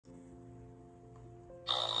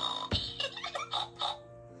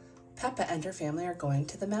Peppa and her family are going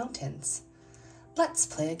to the mountains. Let's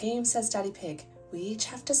play a game, says Daddy Pig. We each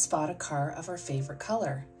have to spot a car of our favorite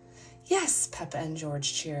color. Yes, Peppa and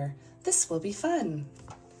George cheer. This will be fun.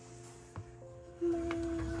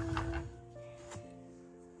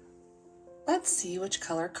 Let's see which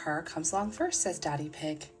color car comes along first, says Daddy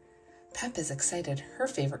Pig. Peppa's excited. Her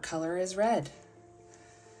favorite color is red.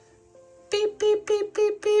 Beep, beep, beep,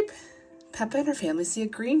 beep, beep. Peppa and her family see a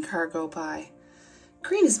green car go by.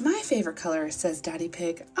 Green is my favorite color, says Daddy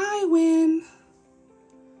Pig. I win.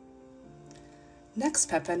 Next,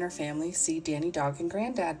 Peppa and her family see Danny Dog and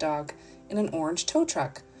Granddad Dog in an orange tow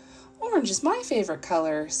truck. Orange is my favorite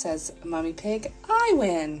color, says Mummy Pig. I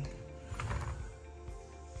win.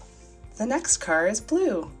 The next car is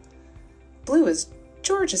blue. Blue is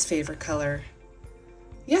George's favorite color.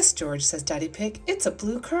 Yes, George, says Daddy Pig. It's a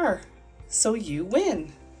blue car. So you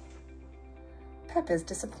win. Peppa is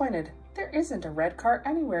disappointed. There isn't a red car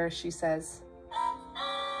anywhere, she says.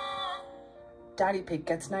 Daddy Pig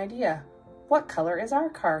gets an idea. What color is our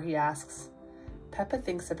car, he asks. Peppa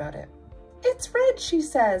thinks about it. It's red, she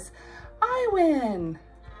says. I win.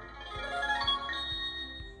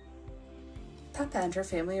 Peppa and her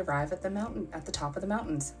family arrive at the top of the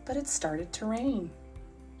mountains, but it started to rain.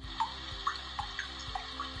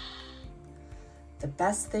 The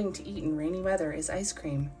best thing to eat in rainy weather is ice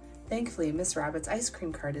cream. Thankfully, Miss Rabbit's ice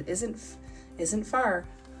cream cart isn't far.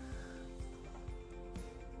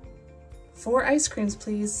 4 ice creams,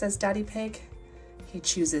 please, says Daddy Pig. He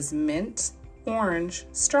chooses mint, orange,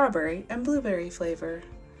 strawberry, and blueberry flavor.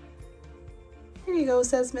 Here you go,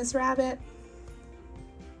 says Miss Rabbit.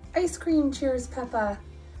 Ice cream, cheers Peppa.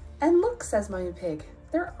 And look, says Mummy Pig,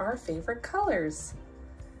 they're our favorite colors.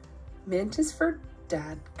 Mint is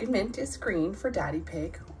green for Daddy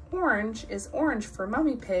Pig. Orange is orange for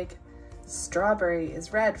Mummy Pig. Strawberry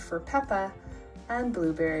is red for Peppa. And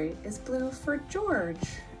blueberry is blue for George.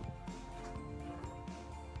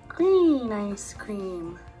 Green ice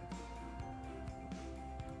cream.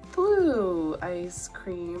 Blue ice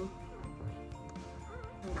cream.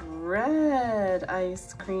 Red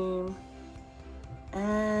ice cream.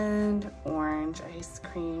 And orange ice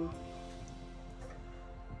cream.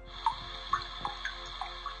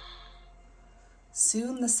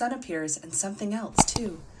 Soon the sun appears and something else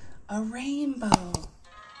too, a rainbow.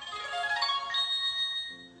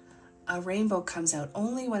 A rainbow comes out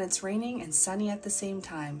only when it's raining and sunny at the same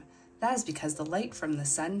time. That is because the light from the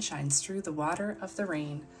sun shines through the water of the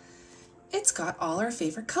rain. It's got all our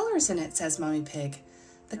favorite colors in it, says Mummy Pig.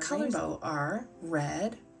 The colors are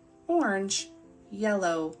red, orange,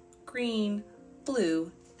 yellow, green,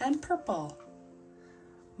 blue, and purple.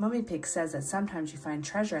 Mummy Pig says that sometimes you find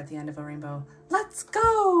treasure at the end of a rainbow. Let's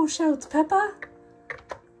go, shouts Peppa.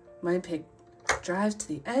 Mummy Pig drives to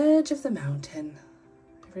the edge of the mountain.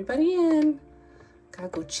 Everybody in. Gotta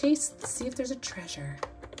go chase, see if there's a treasure.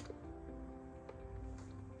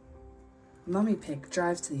 Mummy Pig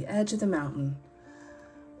drives to the edge of the mountain.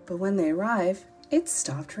 But when they arrive, it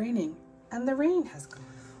stopped raining and the rain has gone.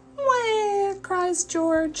 Wah, cries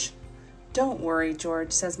George. Don't worry,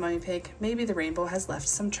 George, says Mummy Pig. Maybe the rainbow has left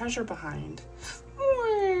some treasure behind.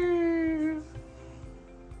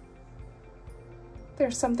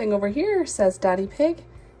 There's something over here, says Daddy Pig.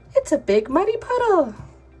 It's a big muddy puddle.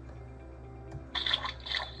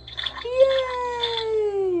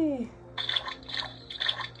 Yay!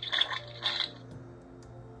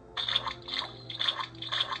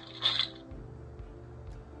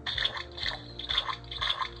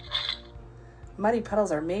 Muddy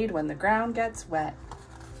puddles are made when the ground gets wet.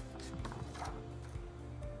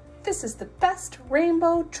 This is the best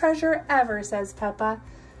rainbow treasure ever, says Peppa.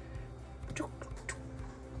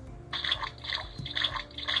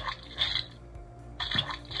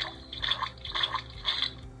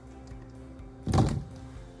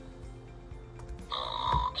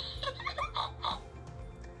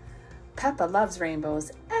 Peppa loves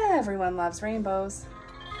rainbows. Everyone loves rainbows.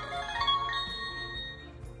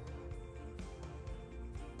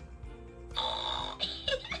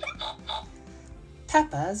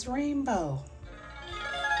 Peppa's rainbow.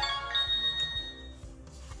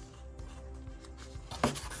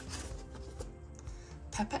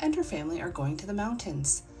 Peppa and her family are going to the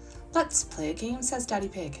mountains. Let's play a game, says Daddy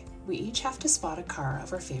Pig. We each have to spot a car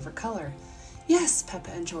of our favorite color. Yes,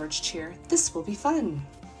 Peppa and George cheer. This will be fun.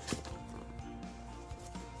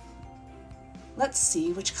 Let's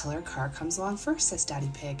see which color car comes along first, says Daddy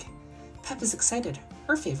Pig. Peppa's excited.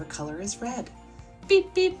 Her favorite color is red.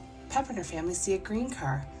 Beep, beep. Peppa and her family see a green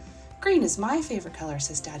car. Green is my favorite color,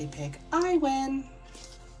 says Daddy Pig. I win.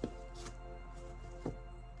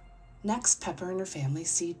 Next, Peppa and her family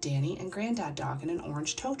see Danny and Granddad Dog in an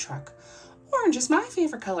orange tow truck. Orange is my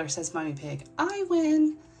favorite color, says Mummy Pig. I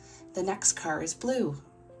win. The next car is blue.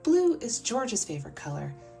 Blue is George's favorite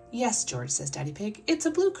color. Yes, George, says Daddy Pig. It's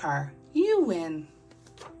a blue car. You win.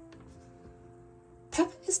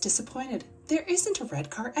 Peppa is disappointed. There isn't a red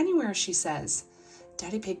car anywhere, she says.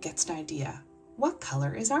 Daddy Pig gets an idea. What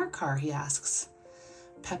color is our car, he asks.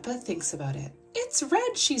 Peppa thinks about it. It's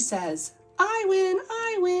red, she says. I win,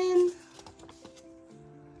 I win.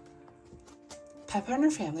 Peppa and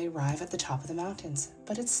her family arrive at the top of the mountains,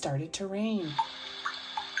 but it's started to rain.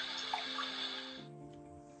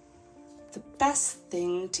 The best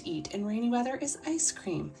thing to eat in rainy weather is ice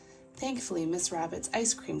cream. Thankfully, Miss Rabbit's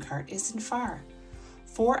ice cream cart isn't far.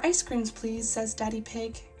 4 ice creams, please, says Daddy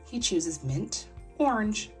Pig. He chooses mint,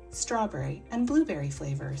 orange, strawberry, and blueberry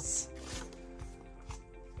flavors.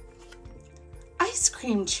 Ice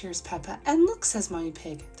cream, cheers Peppa. And look, says Mummy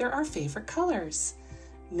Pig, they're our favorite colors.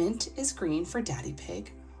 Mint is green for Daddy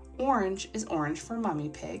Pig, orange is orange for Mummy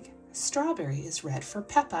Pig, strawberry is red for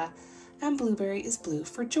Peppa, and blueberry is blue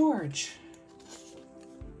for George.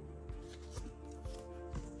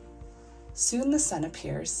 Soon the sun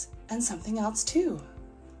appears, and something else too.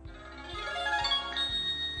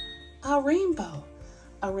 A rainbow.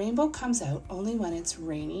 A rainbow comes out only when it's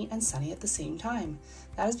rainy and sunny at the same time.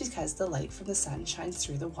 That is because the light from the sun shines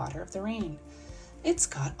through the water of the rain. It's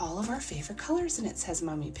got all of our favorite colors in it, says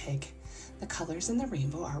Mummy Pig. The colors in the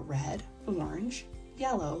rainbow are red, orange,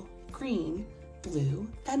 yellow, green, blue,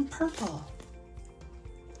 and purple.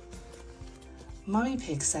 Mummy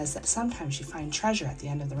Pig says that sometimes you find treasure at the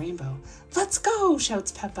end of the rainbow. Let's go,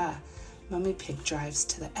 shouts Peppa. Mummy Pig drives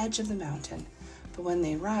to the edge of the mountain, but when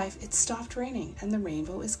they arrive, it's stopped raining and the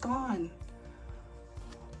rainbow is gone.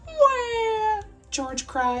 Wah! George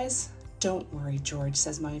cries. Don't worry, George,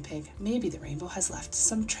 says Mummy Pig. Maybe the rainbow has left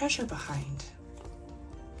some treasure behind.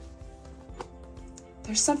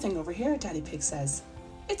 There's something over here, Daddy Pig says.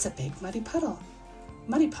 It's a big muddy puddle.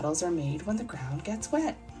 Muddy puddles are made when the ground gets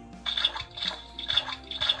wet.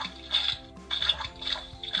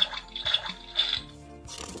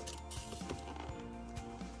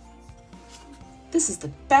 This is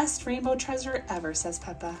the best rainbow treasure ever, says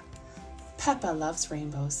Peppa. Peppa loves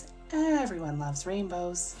rainbows. Everyone loves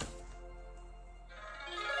rainbows.